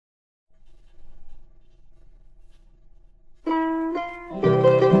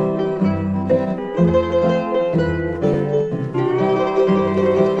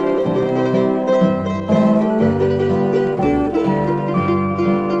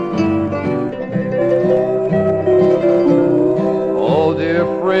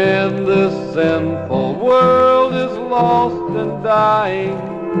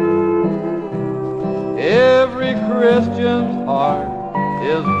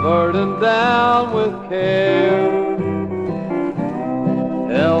burdened down with care.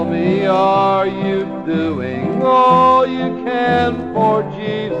 Tell me, are you doing all you can for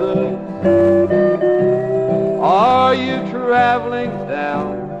Jesus? Are you traveling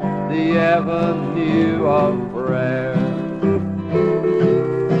down the avenue of prayer?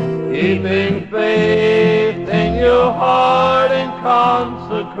 Keeping faith in your heart and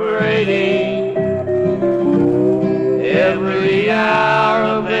consecrating every hour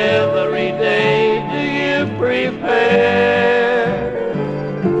of every day. Do you prepare?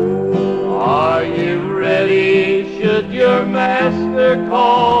 Are you ready should your master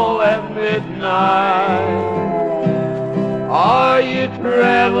call at midnight? Are you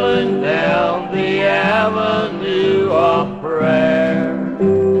traveling down the avenue of prayer?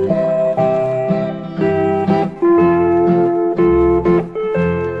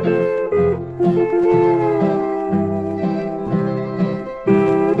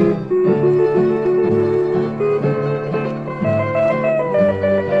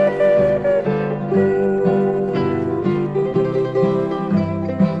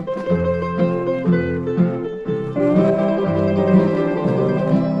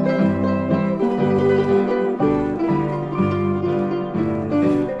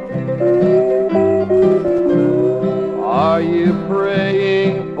 Are you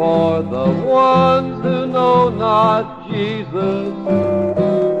praying for the ones who know not Jesus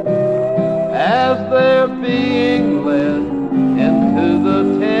as they're being led into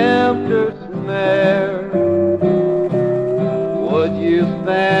the tempter's snare? Would you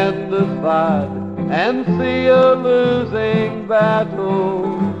stand aside and see a losing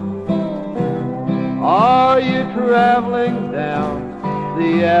battle? Are you traveling down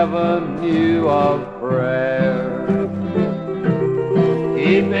the avenue of prayer?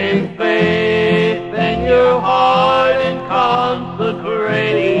 Keeping faith in your heart and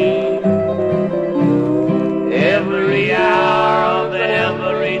consecrating every hour of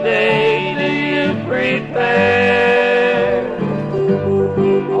every day. Do you prepare?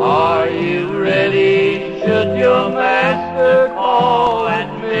 Are you ready should your master call at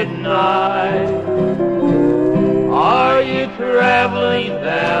midnight?